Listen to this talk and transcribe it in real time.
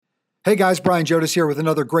Hey guys, Brian Jodis here with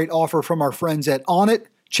another great offer from our friends at Onnit.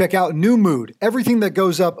 Check out New Mood. Everything that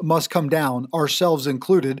goes up must come down, ourselves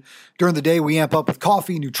included. During the day, we amp up with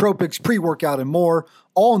coffee, nootropics, pre-workout, and more,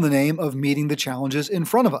 all in the name of meeting the challenges in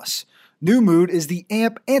front of us. New Mood is the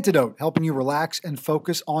AMP antidote, helping you relax and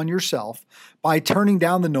focus on yourself by turning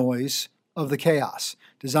down the noise of the chaos.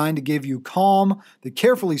 Designed to give you calm, the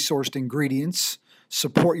carefully sourced ingredients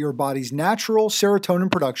support your body's natural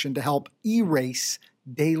serotonin production to help erase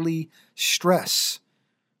daily stress.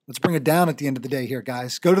 Let's bring it down at the end of the day here,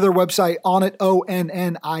 guys. Go to their website, Onnit,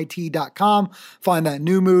 ONNIT.com. Find that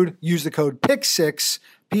New Mood. Use the code PICK6,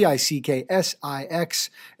 PICKSIX,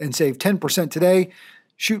 and save 10% today.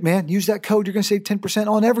 Shoot, man, use that code. You're going to save 10%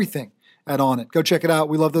 on everything at Onnit. Go check it out.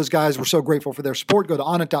 We love those guys. We're so grateful for their support. Go to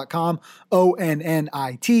Onnit.com,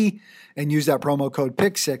 ONNIT, and use that promo code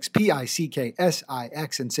PICK6,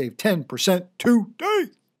 PICKSIX, and save 10% today.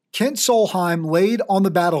 Kent Solheim laid on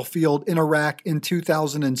the battlefield in Iraq in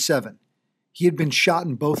 2007. He had been shot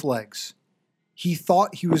in both legs. He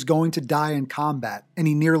thought he was going to die in combat, and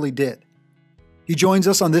he nearly did. He joins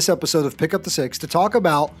us on this episode of Pick Up the Six to talk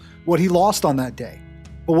about what he lost on that day,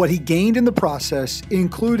 but what he gained in the process,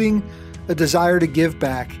 including a desire to give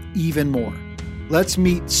back even more. Let's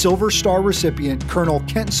meet Silver Star recipient Colonel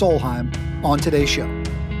Kent Solheim on today's show.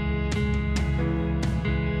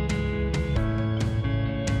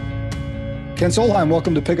 Kent Solheim,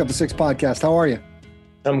 welcome to Pick Up the Six podcast. How are you?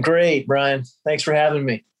 I'm great, Brian. Thanks for having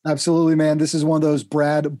me. Absolutely, man. This is one of those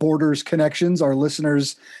Brad Borders connections. Our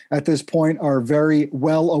listeners at this point are very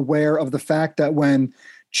well aware of the fact that when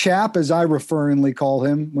Chap, as I referringly call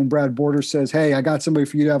him, when Brad Borders says, hey, I got somebody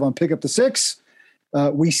for you to have on Pick Up the Six,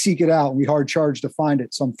 we seek it out. We hard charge to find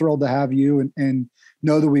it. So I'm thrilled to have you and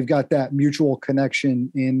know that we've got that mutual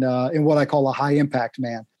connection in what I call a high impact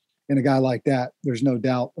man. And a guy like that, there's no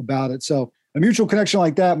doubt about it. So a mutual connection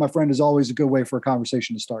like that, my friend, is always a good way for a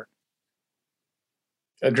conversation to start.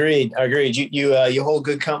 Agreed. You hold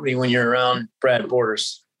good company when you're around Brad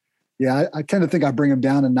Borders. Yeah, I tend to think I bring him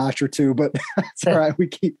down a notch or two, but it's all right. We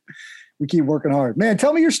keep working hard. Man,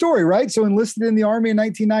 tell me your story, right? So enlisted in the Army in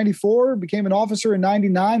 1994, became an officer in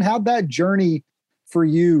 99. How'd that journey for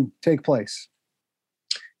you take place?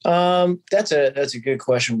 That's a good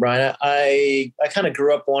question, Brian. I kind of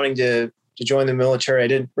grew up wanting to join the military. I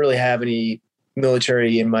didn't really have any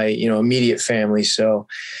military in my, immediate family. So,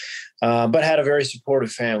 but had a very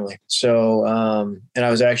supportive family. So, and I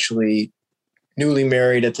was actually newly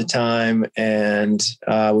married at the time and,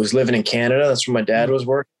 was living in Canada. That's where my dad was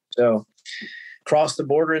working. So crossed the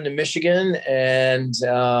border into Michigan and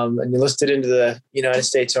enlisted into the United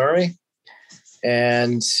States Army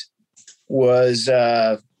and was,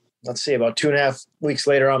 about 2.5 weeks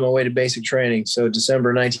later on my way to basic training. So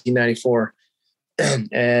December 1994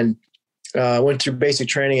 and went through basic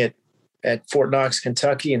training at Fort Knox,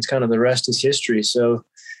 Kentucky, and it's kind of the rest is history. So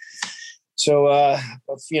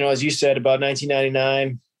as you said, about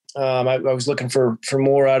 1999, I was looking for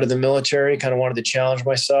more out of the military, kind of wanted to challenge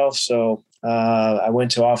myself. So I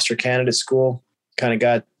went to officer candidate school, kind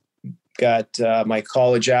of got my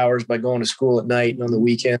college hours by going to school at night and on the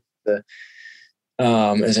weekend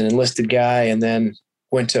as an enlisted guy, and then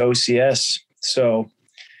went to OCS. So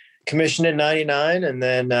commissioned in 99 and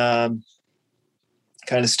then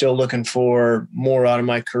kind of still looking for more out of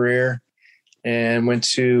my career and went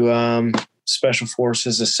to Special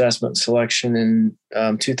Forces Assessment Selection in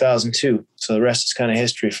 2002. So the rest is kind of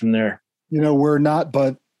history from there. We're not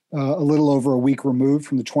but a little over a week removed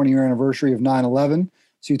from the 20-year anniversary of 9/11.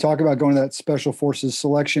 So you talk about going to that Special Forces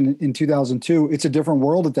selection in 2002. It's a different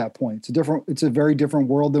world at that point. It's a very different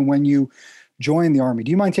world than when you joined the Army.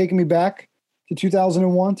 Do you mind taking me back to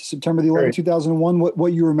 2001, to September the 11th, 2001?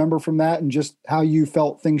 What you remember from that and just how you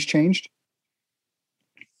felt things changed?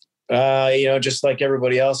 Just like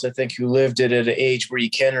everybody else, I think who lived it at an age where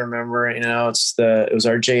you can remember, it was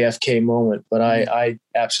our JFK moment, but I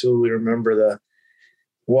absolutely remember the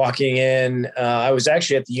walking in. I was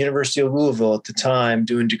actually at the University of Louisville at the time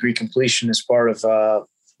doing degree completion as part of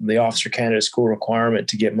the officer candidate school requirement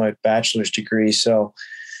to get my bachelor's degree. So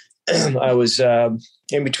I was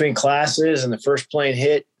in between classes and the first plane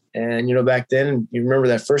hit. And, back then, you remember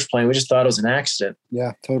that first plane, we just thought it was an accident.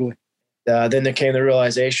 Yeah, totally. Then there came the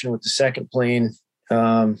realization with the second plane,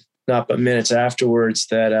 not but minutes afterwards,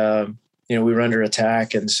 that, we were under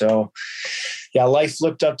attack. And so, yeah, life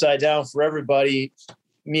flipped upside down for everybody,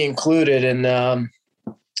 me included. And,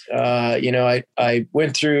 I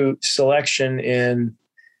went through selection in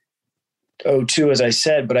 2002, as I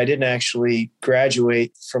said, but I didn't actually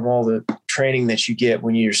graduate from all the training that you get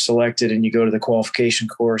when you're selected and you go to the qualification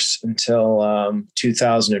course until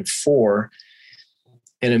 2004.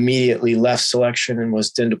 immediately left selection and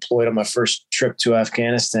was then deployed on my first trip to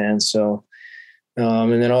Afghanistan. So,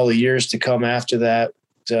 and then all the years to come after that,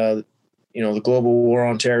 the global war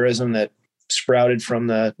on terrorism that sprouted from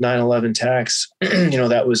the 9/11 attacks,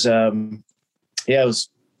 that was, it was,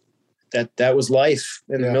 that was life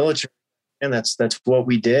in the military, and that's what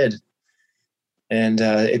we did. And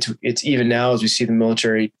it's even now, as we see the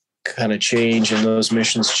military kind of change and those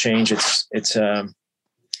missions change, it's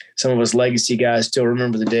some of us legacy guys still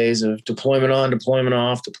remember the days of deployment on, deployment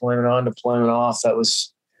off, deployment on, deployment off. That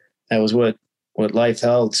was what life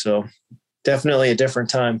held. So definitely a different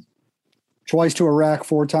time. Twice to Iraq,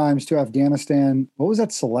 4 times to Afghanistan. What was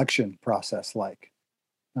that selection process like?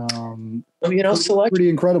 Selection, pretty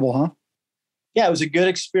incredible, huh? Yeah, it was a good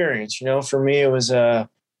experience. For me, it was an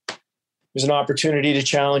opportunity to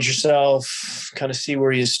challenge yourself, kind of see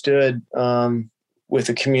where you stood with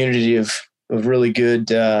a community of really good,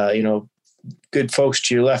 good folks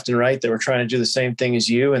to your left and right that were trying to do the same thing as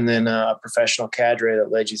you, and then a professional cadre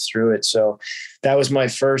that led you through it. So that was my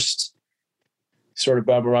first sort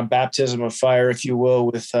of baptism of fire, if you will,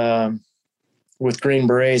 with Green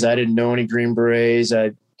Berets. I didn't know any Green Berets.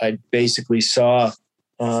 I basically saw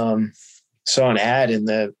an ad in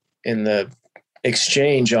the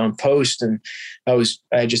exchange on post, and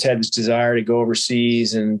I just had this desire to go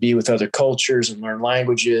overseas and be with other cultures and learn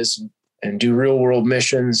languages and do real world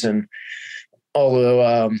missions. And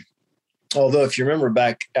although if you remember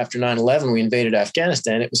back after 9/11, we invaded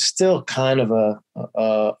Afghanistan, it was still kind of a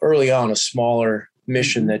early on a smaller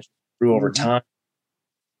mission that grew over time.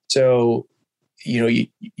 So, you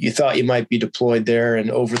thought you might be deployed there,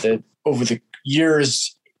 and over the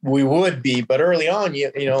years we would be, but early on,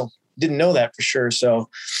 you didn't know that for sure. So,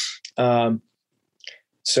 that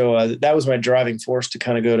was my driving force to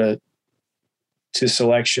kind of go to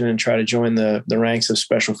selection and try to join the ranks of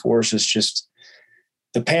Special Forces. Just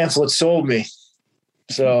the pamphlet sold me.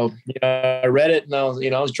 So, I read it, and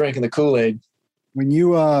I was drinking the Kool-Aid. When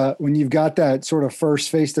you've got that sort of first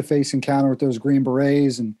face-to-face encounter with those Green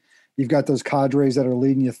Berets, and you've got those cadres that are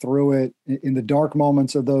leading you through it in the dark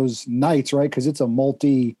moments of those nights, right? Because it's a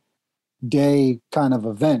multi-day kind of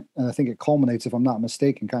event, and I think it culminates, if I'm not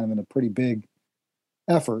mistaken, kind of in a pretty big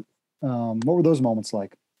effort. What were those moments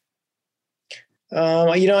like?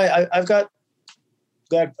 I've got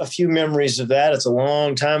a few memories of that. It's a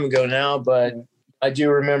long time ago now, but I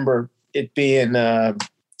do remember it being a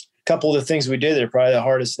couple of the things we did. They're probably the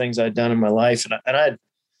hardest things I'd done in my life, and I'd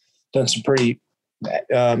done some pretty,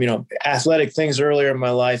 athletic things earlier in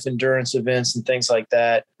my life, endurance events and things like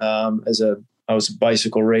that. I was a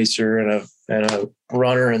bicycle racer and a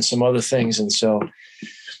runner and some other things, and so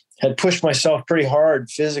had pushed myself pretty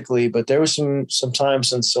hard physically, but there was some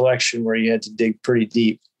times in selection where you had to dig pretty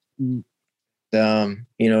deep.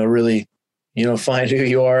 Really, find who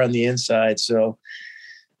you are on the inside. So,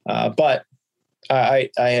 but I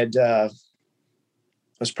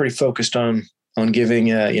was pretty focused on giving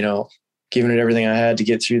it everything I had to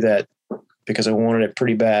get through that, because I wanted it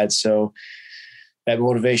pretty bad. So that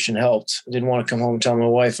motivation helped. I didn't want to come home and tell my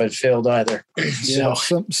wife I'd failed either. Yeah,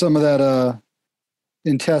 some of that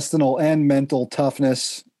intestinal and mental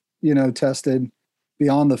toughness, tested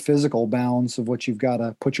beyond the physical bounds of what you've got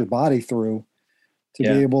to put your body through to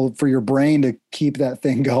be able for your brain to keep that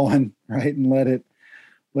thing going, right? And let it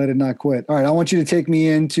not quit. All right. I want you to take me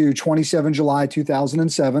into 27 July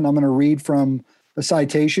 2007. I'm going to read from a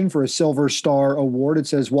citation for a Silver Star Award. It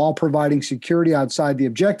says, while providing security outside the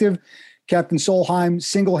objective, Captain Solheim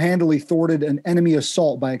single-handedly thwarted an enemy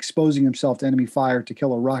assault by exposing himself to enemy fire to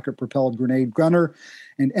kill a rocket-propelled grenade gunner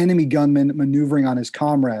and enemy gunmen maneuvering on his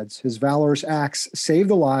comrades. His valorous acts saved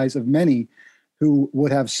the lives of many who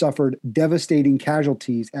would have suffered devastating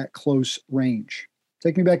casualties at close range.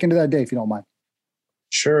 Take me back into that day, if you don't mind.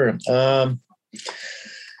 Sure.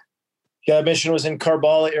 That mission was in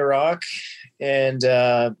Karbala, Iraq, and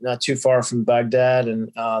not too far from Baghdad.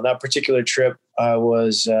 And that particular trip, I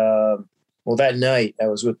was, that night I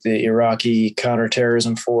was with the Iraqi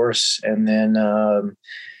counterterrorism force, and then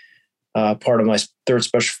part of my 3rd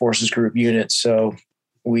Special Forces Group unit. So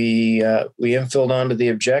we infilled onto the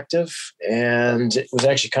objective, and it was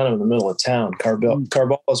actually kind of in the middle of town.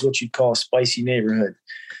 Karbala is what you'd call a spicy neighborhood.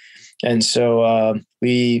 And so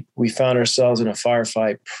we found ourselves in a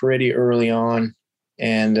firefight pretty early on,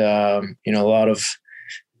 and a lot of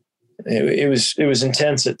it was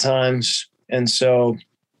intense at times. And so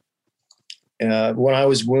when I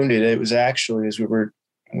was wounded, it was actually as we were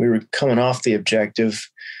coming off the objective,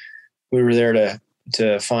 we were there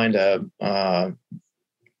to find a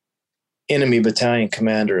enemy battalion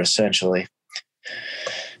commander, essentially.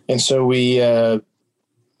 And so we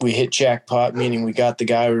we hit jackpot, meaning we got the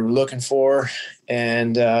guy we were looking for,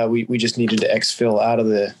 and we just needed to exfil out of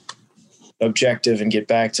the objective and get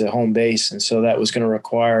back to home base. And so that was going to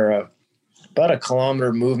require about a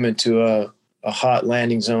kilometer movement to a hot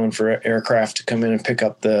landing zone for aircraft to come in and pick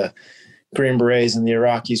up the Green Berets and the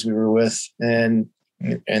Iraqis we were with. And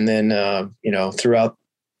then, throughout,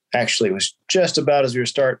 actually it was just about as we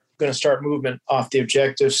were going to start movement off the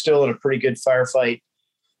objective, still in a pretty good firefight,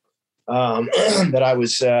 that I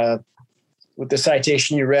was, with the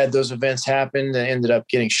citation you read, those events happened. I ended up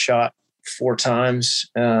getting shot 4 times.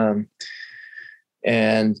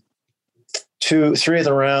 And 3 of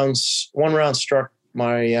the rounds, 1 round struck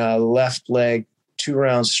my left leg, 2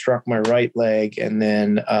 rounds struck my right leg, and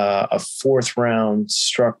then a 4th round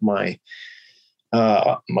struck my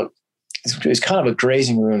it was kind of a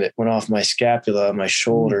grazing wound that went off my scapula, my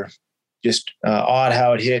shoulder. Just odd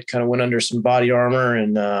how it hit, kind of went under some body armor,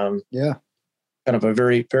 and kind of a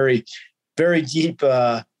very, very, very deep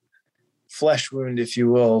flesh wound, if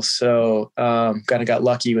you will. So kind of got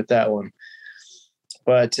lucky with that one.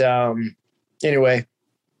 But anyway,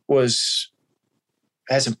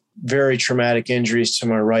 had some very traumatic injuries to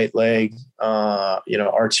my right leg,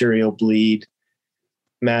 arterial bleed,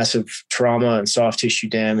 massive trauma and soft tissue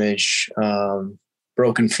damage,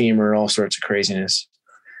 broken femur, all sorts of craziness.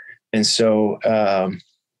 And so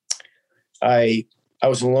I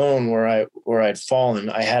was alone where I'd fallen.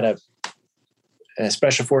 I had a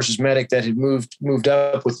special forces medic that had moved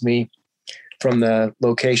up with me from the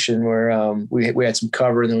location where we had some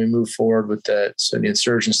cover, and then we moved forward with the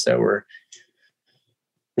insurgents that were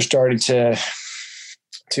starting to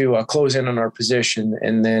close in on our position.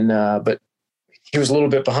 And then, but he was a little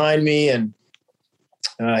bit behind me, and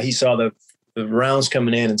he saw the rounds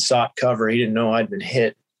coming in and sought cover. He didn't know I'd been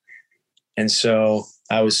hit. And so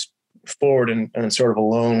I was forward and sort of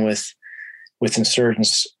alone with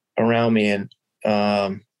insurgents around me. And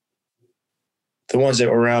the ones that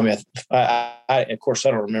were around me, I of course,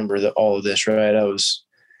 I don't remember all of this, right? I was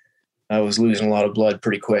losing a lot of blood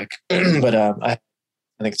pretty quick, but I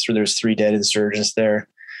think there's 3 dead insurgents there.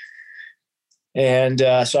 And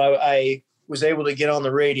so I was able to get on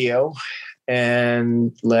the radio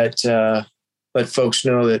and let folks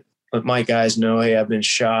know let my guys know, hey, I've been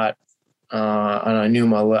shot. And I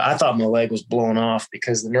knew I thought my leg was blown off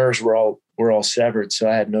because the nerves were all severed. So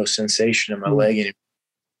I had no sensation in my leg anymore.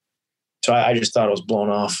 So I just thought it was blown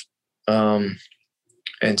off. And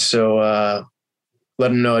so let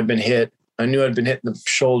them know I'd been hit. I knew I'd been hit in the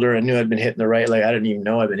shoulder. I knew I'd been hit in the right leg. I didn't even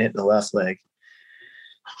know I'd been hit in the left leg.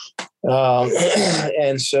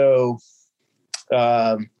 And so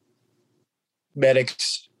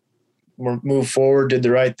medics moved forward, did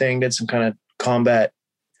the right thing, did some kind of combat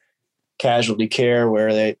casualty care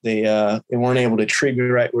where they weren't able to treat me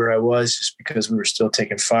right where I was just because we were still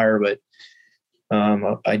taking fire. But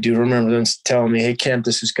I do remember them telling me, "Hey, Kent,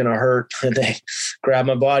 this is going to hurt." And they grabbed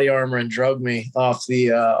my body armor and drug me off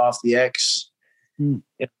the X to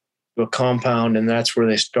a compound. And that's where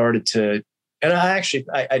they started to, and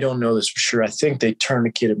I don't know this for sure. I think they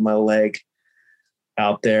tourniqueted my leg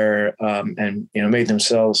out there, and, made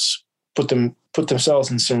themselves put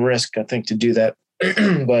themselves in some risk, I think, to do that.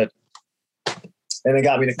 But, and they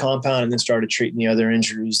got me to compound and then started treating the other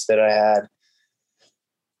injuries that I had.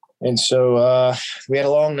 And so we had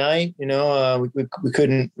a long night. We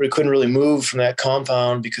couldn't really move from that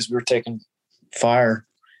compound because we were taking fire,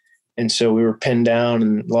 and so we were pinned down,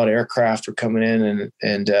 and a lot of aircraft were coming in,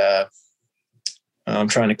 and I'm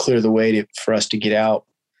trying to clear the way for us to get out.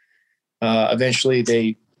 Eventually,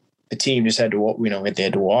 the team just had to walk. They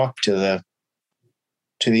had to walk to the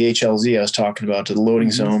HLZ I was talking about, to the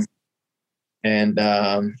loading zone, and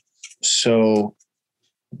so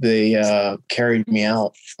they carried me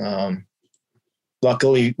out.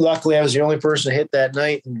 Luckily, I was the only person hit that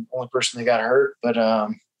night and the only person that got hurt, but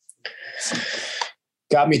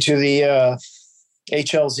got me to the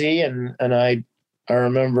HLZ, and I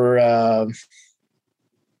remember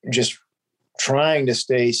just trying to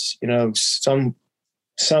stay,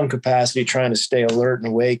 some capacity, trying to stay alert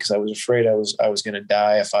and awake because I was afraid I was going to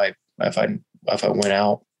die if I went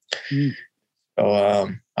out. So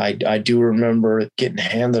I do remember getting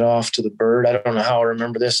handed off to the bird. I don't know how I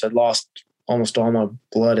remember this. I'd lost almost all my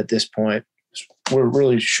blood at this point. We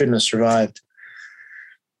really shouldn't have survived,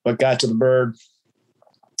 but got to the bird.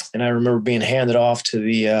 And I remember being handed off to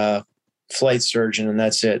the flight surgeon, and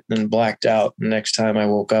that's it. Then blacked out. The next time I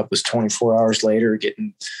woke up was 24 hours later,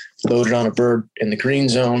 getting loaded on a bird in the green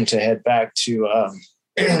zone to head back to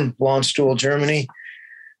Landstuhl, Germany,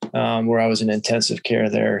 where I was in intensive care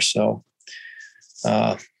there. So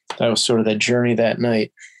that was sort of the journey that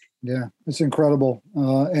night. Yeah, it's incredible.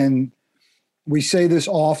 And we say this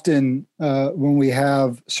often when we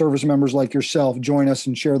have service members like yourself join us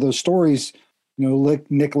and share those stories. You know,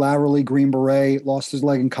 Nick Laverly, Green Beret, lost his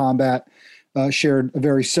leg in combat, shared a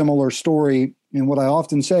very similar story. And what I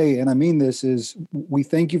often say, and I mean this, is we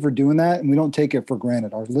thank you for doing that, and we don't take it for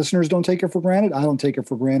granted. Our listeners don't take it for granted. I don't take it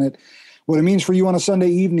for granted. What it means for you on a Sunday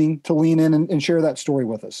evening to lean in and share that story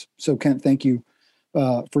with us. So, Kent, thank you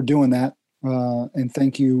for doing that. And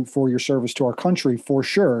thank you for your service to our country for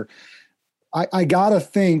sure. I gotta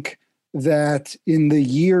think that in the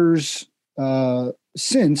years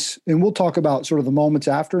since, and we'll talk about sort of the moments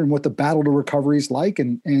after and what the battle to recovery is like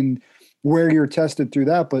and where you're tested through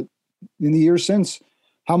that. But in the years since,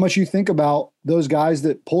 how much you think about those guys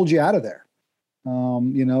that pulled you out of there,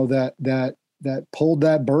 that pulled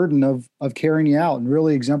that burden of carrying you out and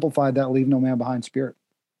really exemplified that leave no man behind spirit.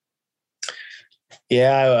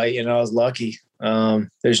 Yeah, I was lucky.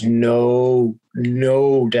 There's no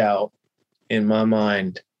doubt in my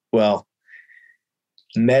mind. Well,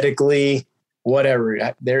 medically, whatever,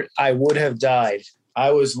 I would have died.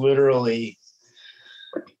 I was literally,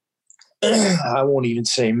 I won't even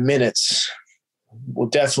say minutes. Well,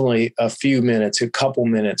 definitely a few minutes, a couple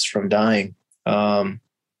minutes from dying. I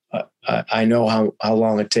know how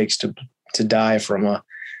long it takes to die from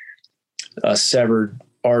a severed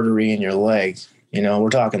artery in your leg. We're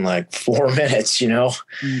talking like 4 minutes,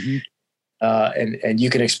 mm-hmm. And you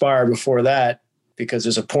can expire before that because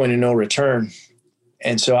there's a point of no return.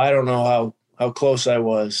 And so I don't know how close I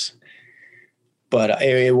was, but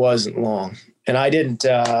it wasn't long. And I didn't,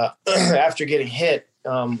 after getting hit,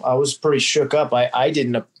 I was pretty shook up. I did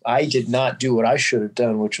not do what I should have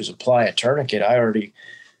done, which was apply a tourniquet. I already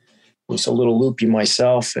was a little loopy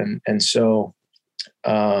myself. And so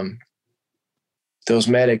those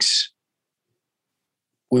medics,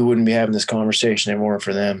 we wouldn't be having this conversation anymore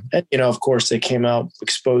for them. And, of course they came out,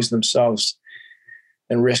 exposed themselves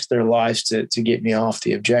and risked their lives to get me off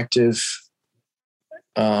the objective.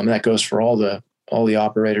 That goes for all the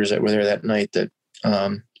operators that were there that night that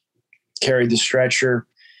carried the stretcher,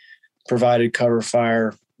 provided cover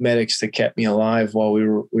fire, medics that kept me alive while we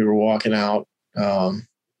were walking out. And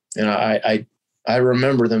I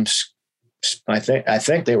remember them. I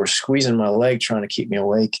think they were squeezing my leg, trying to keep me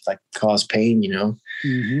awake, like cause pain,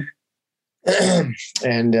 Mm-hmm.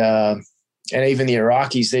 And even the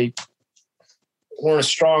Iraqis, they weren't as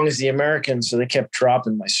strong as the Americans, so they kept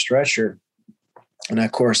dropping my stretcher. And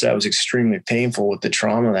of course, that was extremely painful with the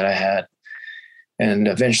trauma that I had. And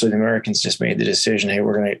eventually, the Americans just made the decision: hey,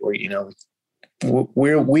 we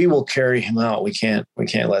will carry him out. We can't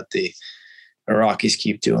let the Iraqis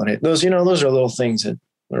keep doing it. Those are little things that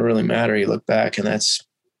really matter. You look back, and that's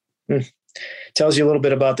tells you a little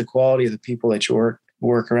bit about the quality of the people that you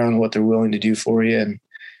work around, what they're willing to do for you,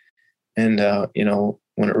 and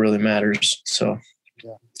when it really matters. So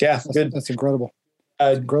yeah, good. That's incredible.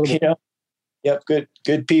 Incredible. Yep,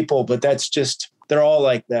 good people, but that's just, they're all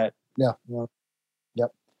like that. Yeah.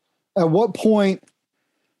 Yep. At what point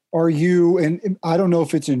are you, and I don't know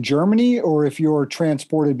if it's in Germany or if you're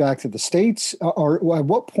transported back to the States, or at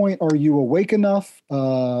what point are you awake enough,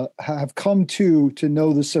 have come to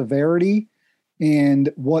know the severity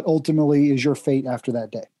and what ultimately is your fate after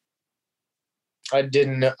that day? I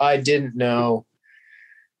didn't know. I did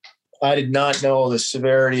not know the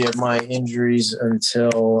severity of my injuries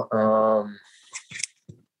until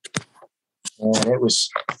it was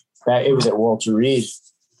at Walter Reed.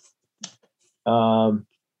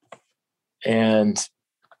 And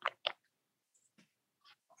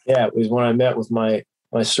yeah, it was when I met with my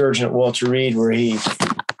surgeon at Walter Reed, where he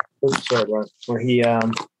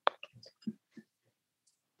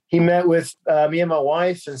met with me and my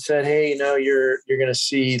wife and said, hey, you're going to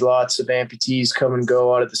see lots of amputees come and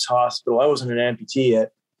go out of this hospital. I wasn't an amputee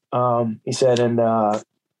yet. He said, and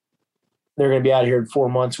they're going to be out here in 4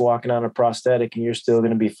 months walking on a prosthetic, and you're still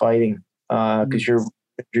going to be fighting because your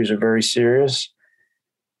injuries are very serious.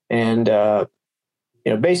 And,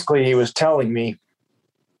 basically he was telling me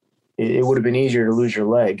it would have been easier to lose your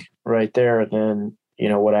leg right there than,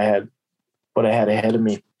 what I had ahead of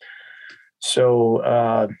me. So,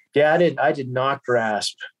 I did not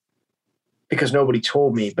grasp, because nobody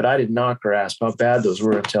told me, but I did not grasp how bad those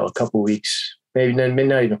were until a couple weeks, maybe not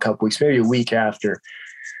even a couple weeks, maybe a week after,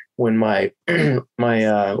 when my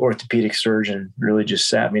orthopedic surgeon really just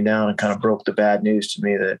sat me down and kind of broke the bad news to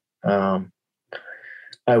me that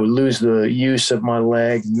I would lose the use of my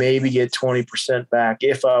leg, maybe get 20% back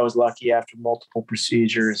if I was lucky after multiple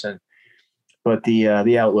procedures, but the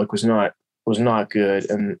outlook was not good,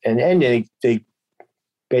 and they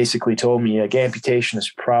basically told me amputation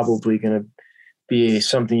is probably going to be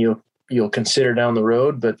something you'll consider down the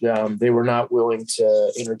road, but they were not willing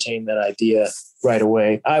to entertain that idea right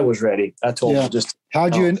away. I was ready. I told them just. How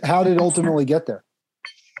did it ultimately get there?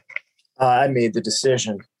 I made the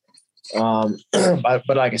decision. But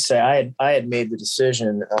like I say, I had made the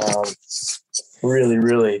decision really,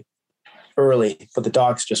 really early, but the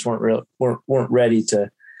docs just weren't ready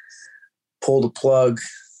to pull the plug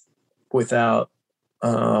without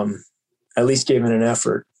at least giving an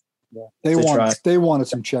effort. Yeah. They wanted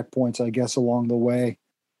some checkpoints, I guess, along the way.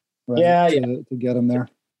 Right? Yeah, to get them there.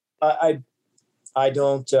 I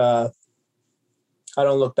don't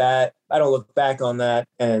look back. I don't look back on that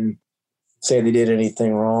and say they did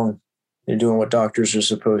anything wrong. They're doing what doctors are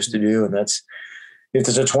supposed to do, and that's if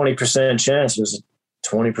there's a 20% chance, there's a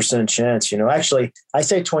 20% chance. Actually, I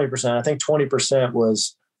say 20%. I think 20%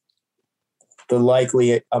 was the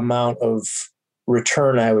likely amount of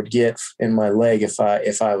return I would get in my leg if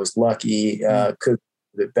I was lucky. Could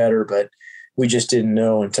be a bit better, but we just didn't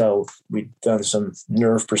know until we'd done some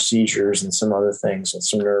nerve procedures and some other things and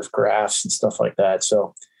some nerve grafts and stuff like that.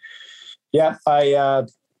 So, yeah,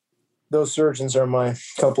 those surgeons are a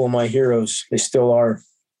couple of my heroes. They still are.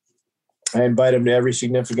 I invite them to every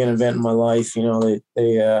significant event in my life.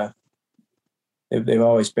 They've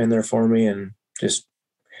always been there for me, and just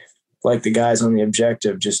like the guys on The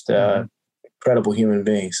Objective, just incredible human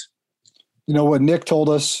beings. You know what Nick told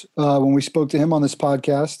us when we spoke to him on this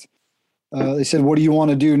podcast? They said, "What do you want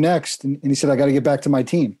to do next?" And he said, "I got to get back to my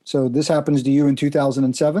team." So this happens to you in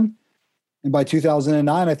 2007, and by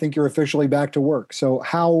 2009, I think you're officially back to work. So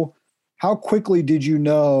how quickly did you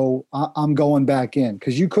know I'm going back in?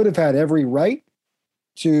 Because you could have had every right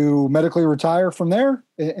to medically retire from there,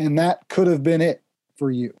 and that could have been it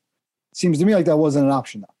for you. It seems to me like that wasn't an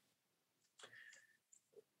option, though.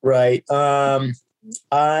 Right.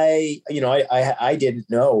 I didn't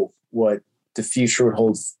know what the future would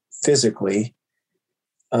hold physically,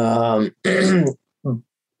 but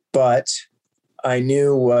I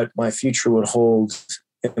knew what my future would hold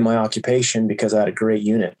in my occupation because I had a great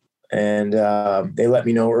unit. And they let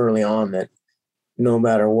me know early on that no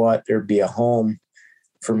matter what, there'd be a home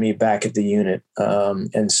for me back at the unit.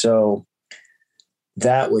 And so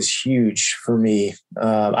that was huge for me.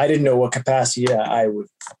 I didn't know what capacity I would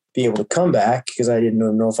be able to come back because I didn't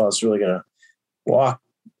know if I was really going to walk,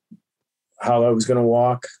 how I was going to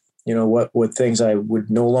walk, what things I would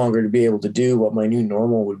no longer be able to do, what my new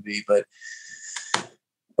normal would be. But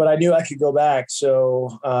I knew I could go back.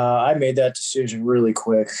 So I made that decision really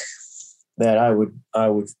quick that I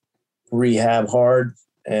would rehab hard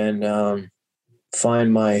and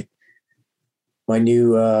find my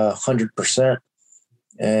new 100%.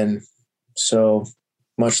 And so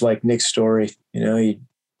much like Nick's story, you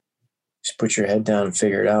just put your head down and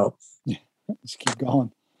figure it out. Yeah, just keep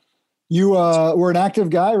going. You were an active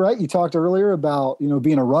guy, right? You talked earlier about,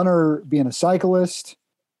 being a runner, being a cyclist.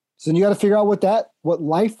 So then you got to figure out what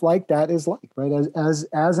life like that is like, right? As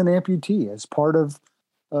an amputee, as part of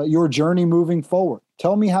your journey moving forward.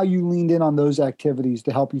 Tell me how you leaned in on those activities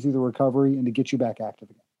to help you through the recovery and to get you back active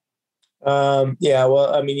again. Yeah,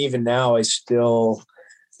 well, I mean, even now I still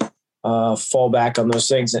fall back on those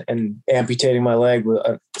things, and amputating my leg.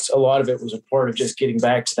 A lot of it was a part of just getting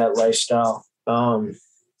back to that lifestyle. I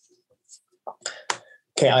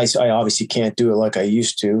obviously can't do it like I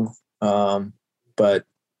used to, but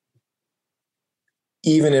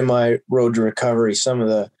even in my road to recovery, some of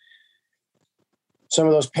those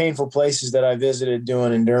painful places that I visited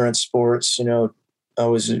doing endurance sports, I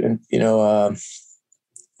was, when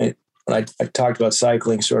I talked about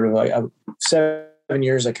cycling, sort of like 7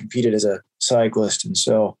 years I competed as a cyclist. And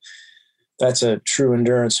so that's a true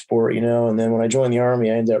endurance sport, And then when I joined the Army,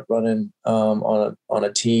 I ended up running on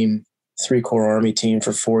a team, 3-Corps Army team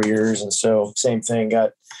for 4 years. And so same thing,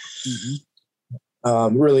 got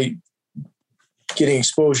really getting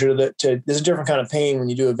exposure to there's a different kind of pain when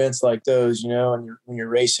you do events like those, and when you're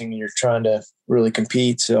racing and you're trying to really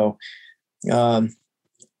compete. So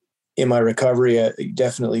in my recovery, I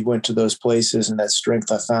definitely went to those places, and that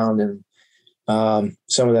strength I found and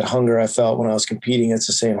some of that hunger I felt when I was competing, it's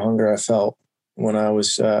the same hunger I felt when I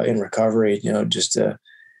was in recovery, just to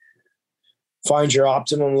find your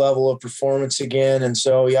optimum level of performance again. And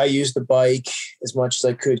so, I used the bike as much as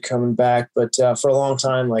I could coming back, but for a long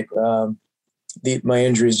time, my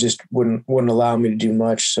injuries just wouldn't allow me to do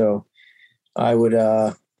much. So I would,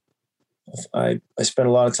 I spent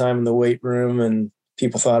a lot of time in the weight room, and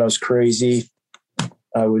people thought I was crazy.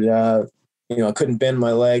 I would, I couldn't bend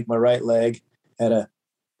my right leg had a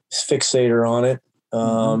fixator on it.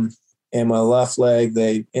 And my left leg,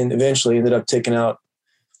 they eventually ended up taking out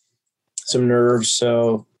some nerves.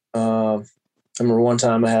 So I remember one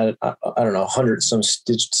time I had, I don't know, 100 some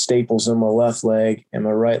stitched staples in my left leg, and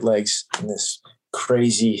my right leg's in this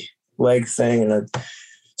crazy leg thing. And I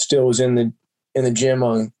still was in the gym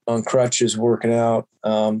on crutches working out,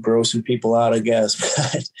 grossing people out, I guess.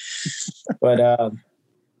 But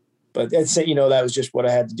that's, that was just what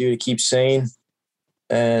I had to do to keep sane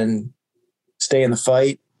and stay in the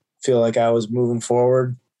fight, feel like I was moving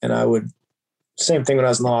forward. And I would, same thing when I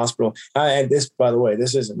was in the hospital. And this, by the way,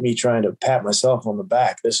 this isn't me trying to pat myself on the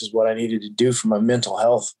back. This is what I needed to do for my mental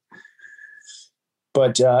health.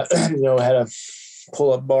 But, I had a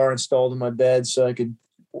pull-up bar installed in my bed so I could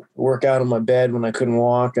work out on my bed when I couldn't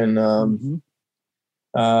walk, and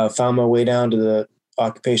found my way down to the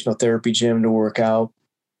occupational therapy gym to work out.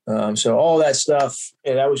 So all that stuff,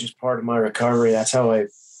 that was just part of my recovery. That's how I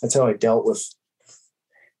dealt with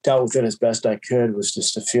it as best I could, was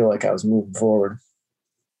just to feel like I was moving forward.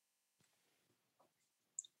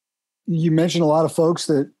 You mentioned a lot of folks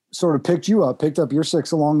that sort of picked up your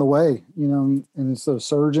six along the way, and it's those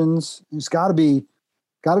surgeons. It's got to be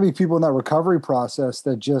people in that recovery process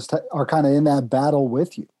that just are kind of in that battle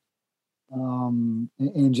with you,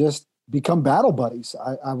 and just become battle buddies.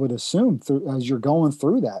 I would assume as you're going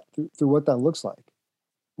through that, through what that looks like.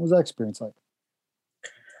 What was that experience like?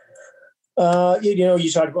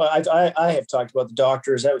 You talked about, I have talked about the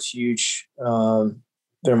doctors. That was huge.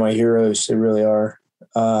 They're my heroes. They really are.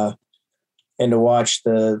 And to watch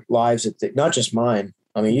the lives not just mine.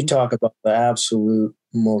 I mean, you talk about the absolute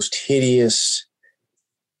most hideous,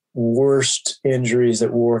 worst injuries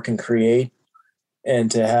that war can create,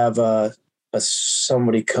 and to have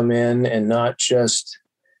somebody come in and not just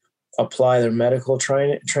apply their medical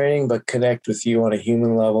training, but connect with you on a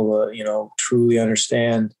human level, truly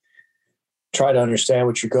try to understand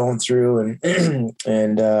what you're going through,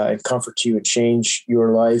 and comfort you and change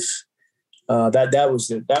your life. That was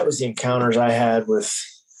the encounters I had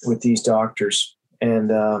with these doctors,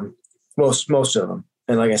 and most of them.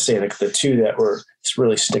 And like I say, the two that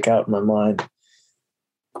really stick out in my mind,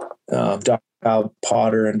 Dr. Al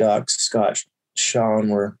Potter and Doc Scott Sean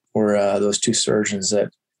were those two surgeons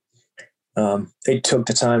that they took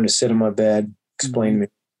the time to sit in my bed, explain to me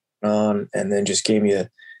what's going on, and then just gave me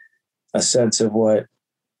a sense of what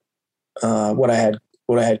I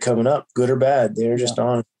had coming up, good or bad. They were just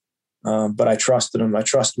on. But I trusted them. I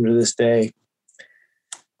trust them to this day.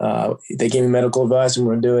 They gave me medical advice, and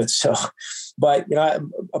we're going to do it. So, but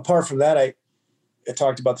apart from that, I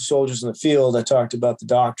talked about the soldiers in the field. I talked about the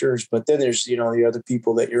doctors, but then there's, the other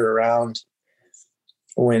people that you're around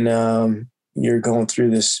when you're going through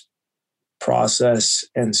this process.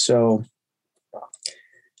 And so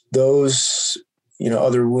those,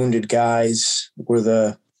 other wounded guys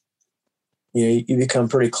were you become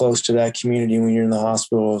pretty close to that community when you're in the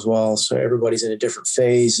hospital as well. So everybody's in a different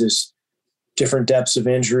phase. There's different depths of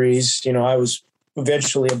injuries. I was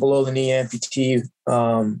eventually a below the knee amputee,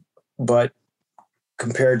 but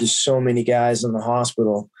compared to so many guys in the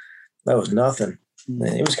hospital, that was nothing.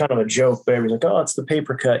 It was kind of a joke, but everybody's like, "Oh, it's the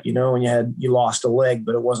paper cut," when you lost a leg,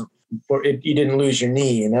 but it wasn't, you didn't lose your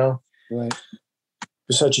knee, Right.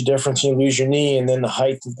 There's such a difference. You lose your knee, and then the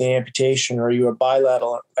height of the amputation, or you were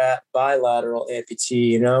bilateral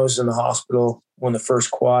amputee. I was in the hospital when the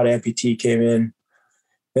first quad amputee came in,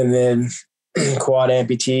 and then quad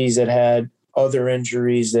amputees that had other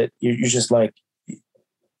injuries that you're just like,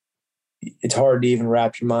 it's hard to even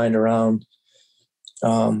wrap your mind around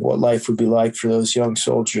what life would be like for those young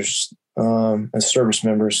soldiers and service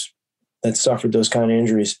members that suffered those kind of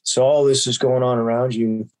injuries. So all this is going on around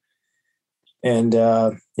you. And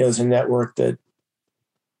there's a network that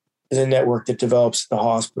develops at the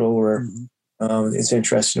hospital where it's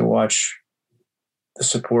interesting to watch the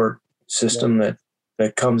support system that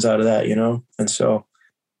comes out of that, And so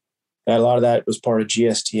a lot of that was part of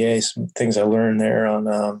GSTA, some things I learned there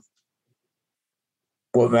on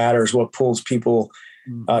what matters, what pulls people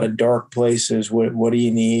out of dark places, what do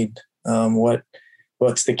you need,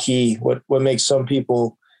 what's the key, what makes some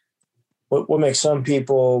people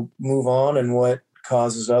move on, and what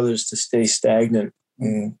causes others to stay stagnant.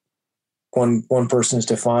 And one person is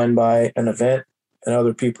defined by an event, and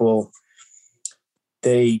other people,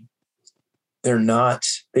 they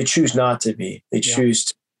choose not to be. They choose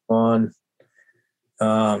to move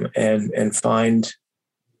on and find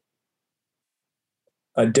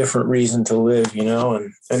a different reason to live,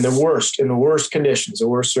 and in the worst conditions, the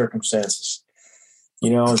worst circumstances,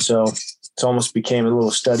 and so it's almost became a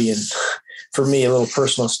little study, and for me, a little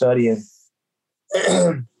personal study in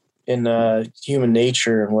human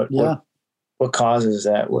nature and what causes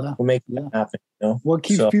that, what makes that happen, what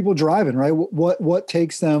keeps people driving, right? What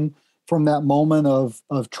takes them from that moment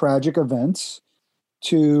of tragic events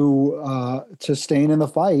to staying in the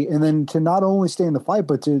fight, and then to not only stay in the fight,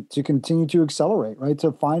 but to continue to accelerate, right?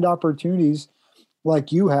 To find opportunities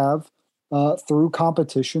like you have through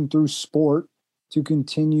competition, through sport, to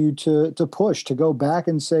continue to push, to go back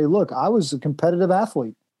and say, look, I was a competitive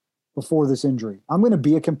athlete before this injury. I'm going to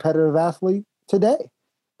be a competitive athlete today.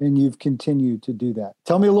 And you've continued to do that.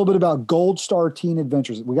 Tell me a little bit about Gold Star Teen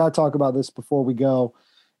Adventures. We got to talk about this before we go,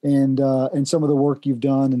 and some of the work you've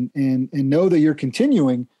done, and know that you're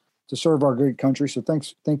continuing to serve our great country. So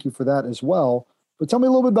thank you for that as well. But tell me a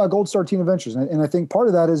little bit about Gold Star Teen Adventures. And I think part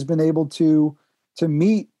of that has been able to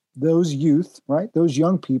meet those youth, right? Those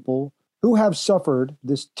young people who have suffered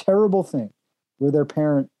this terrible thing where their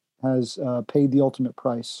parent has paid the ultimate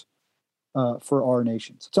price for our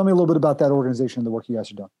nation. So tell me a little bit about that organization and the work you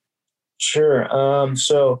guys are doing. Sure.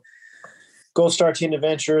 So Gold Star Teen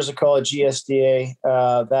Adventures, I call it GSDA.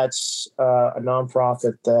 That's a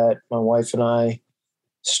nonprofit that my wife and I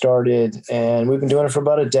started, and we've been doing it for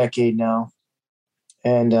about a decade now.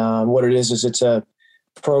 And what it is it's a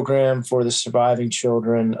program for the surviving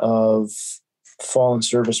children of fallen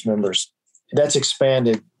service members. That's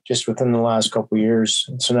expanded just within the last couple of years.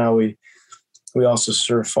 And so now we also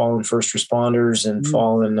serve fallen first responders and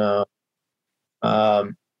fallen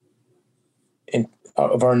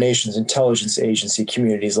of our nation's intelligence agency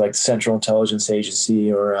communities, like Central Intelligence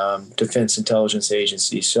Agency or Defense Intelligence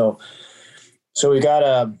Agency. So we got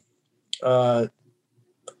a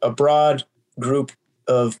broad group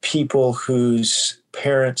of people whose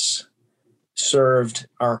parents served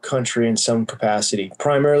our country in some capacity,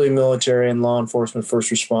 primarily military and law enforcement,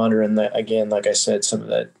 first responder, and that, again, like I said, some of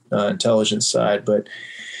that intelligence side. But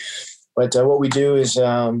what we do is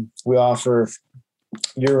we offer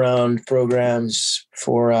year-round programs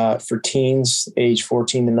for teens, age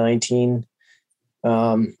 14 to 19,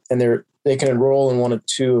 and they can enroll in one of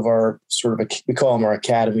two of our we call them our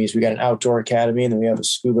academies. We got an outdoor academy, and then we have a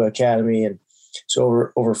scuba academy. And so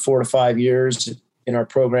over 4 to 5 years in our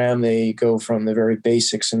program, they go from the very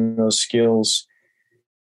basics and those skills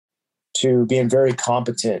to being very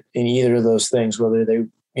competent in either of those things, whether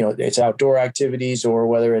it's outdoor activities or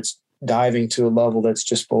whether it's diving to a level that's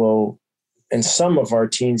just below, and some of our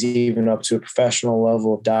teens even up to a professional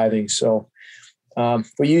level of diving. So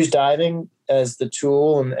we use diving as the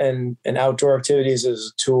tool and outdoor activities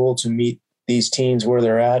as a tool to meet these teens where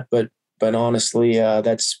they're at. But honestly,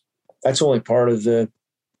 that's only part of the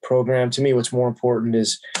program. To me, what's more important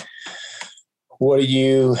is what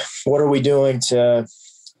are we doing to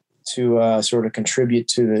sort of contribute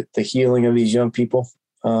to the healing of these young people,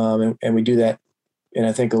 and we do that in,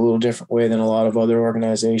 I think, a little different way than a lot of other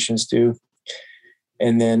organizations do.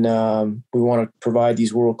 And then we want to provide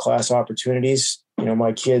these world-class opportunities.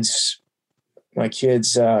 My kids,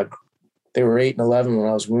 they were 8 and 11 when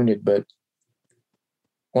I was wounded, but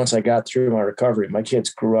once I got through my recovery, my kids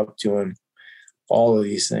grew up doing all of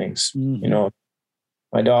these things. Mm-hmm.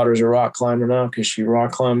 My daughter's a rock climber now because she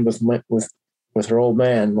rock climbed with her old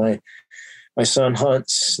man. My son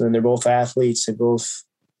hunts, and they're both athletes. They both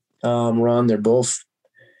run. They're both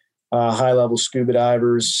high-level scuba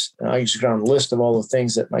divers. And I just got on the list of all the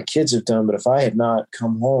things that my kids have done. But if I had not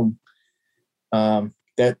come home,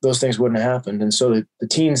 those things wouldn't have happened. And so the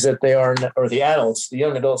teens that they are, or the adults, the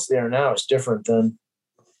young adults they are now, is different than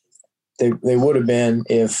they would have been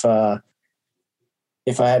if I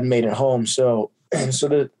hadn't made it home. So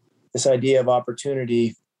this idea of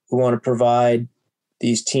opportunity, we want to provide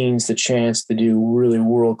these teens the chance to do really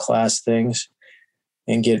world-class things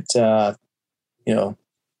and get,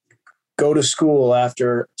 go to school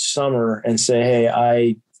after summer and say, hey,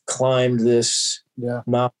 I climbed this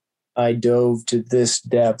mountain, I dove to this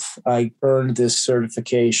depth, I earned this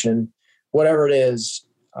certification, whatever it is,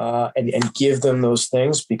 and give them those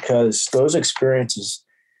things, because those experiences,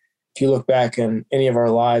 if you look back in any of our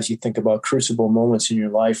lives, you think about crucible moments in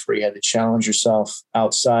your life where you had to challenge yourself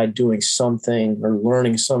outside doing something or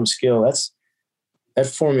learning some skill. That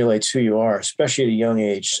formulates who you are, especially at a young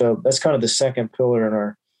age. So that's kind of the second pillar in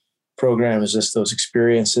our program, is just those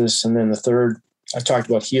experiences. And then the third, I talked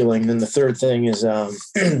about healing. Then the third thing is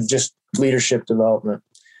just leadership development.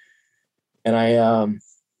 And I've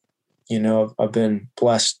been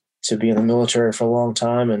blessed to be in the military for a long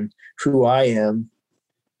time, and who I am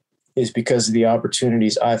is because of the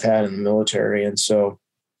opportunities I've had in the military. And so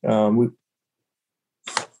we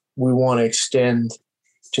want to extend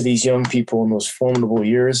to these young people in those formidable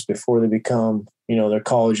years before they become, their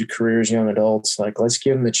college careers, young adults, like, let's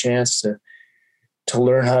give them the chance to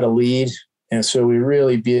learn how to lead. And so we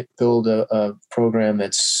really build a program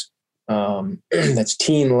that's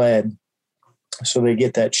teen led. So they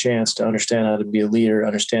get that chance to understand how to be a leader,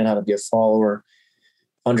 understand how to be a follower,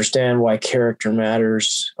 understand why character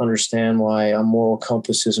matters, understand why a moral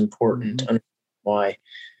compass is important, why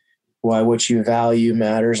what you value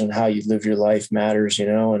matters and how you live your life matters,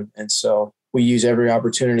 and so we use every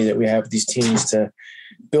opportunity that we have with these teams to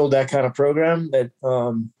build that kind of program that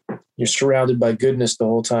you're surrounded by goodness the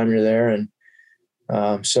whole time you're there. And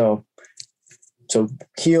so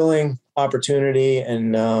healing, opportunity,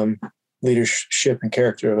 and leadership and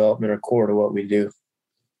character development are core to what we do.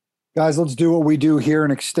 Guys, let's do what we do here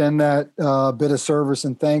and extend that bit of service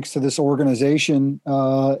and thanks to this organization.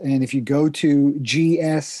 And if you go to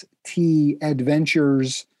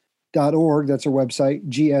gstadventures.org, that's our website,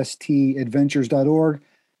 gstadventures.org.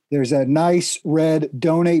 There's that nice red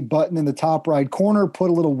donate button in the top right corner. Put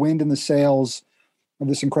a little wind in the sails of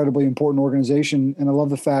this incredibly important organization. And I love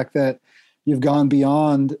the fact that you've gone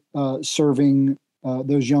beyond serving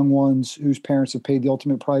those young ones whose parents have paid the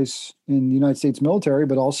ultimate price in the United States military,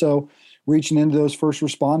 but also reaching into those first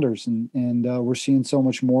responders. And we're seeing so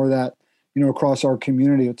much more of that, across our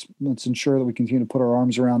community. Let's ensure that we continue to put our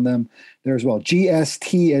arms around them there as well.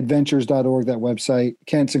 gstadventures.org, that website.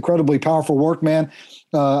 Ken, it's incredibly powerful work, man.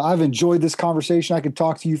 I've enjoyed this conversation. I could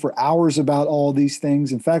talk to you for hours about all these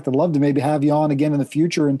things. In fact, I'd love to maybe have you on again in the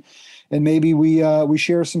future and maybe we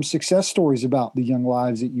share some success stories about the young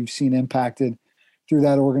lives that you've seen impacted through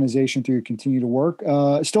that organization, through your continued work.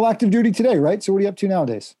 Still active duty today, right? So what are you up to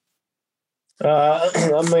nowadays?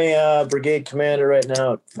 I'm a brigade commander right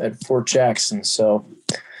now at Fort Jackson. So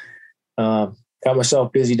got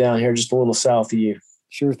myself busy down here just a little south of you.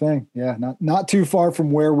 Sure thing. Yeah, not too far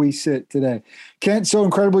from where we sit today. Kent, so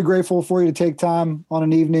incredibly grateful for you to take time on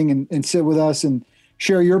an evening and sit with us and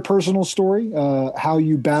share your personal story, how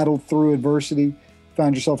you battled through adversity,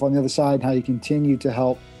 found yourself on the other side, and how you continue to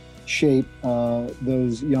help shape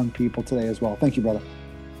those young people today as well. Thank you, brother.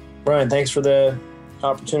 Brian, thanks for the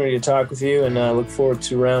opportunity to talk with you, and I look forward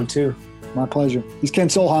to round 2. My pleasure. He's Ken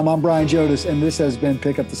Solheim. I'm Brian Jodis, and this has been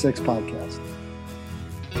Pick Up the Six podcast.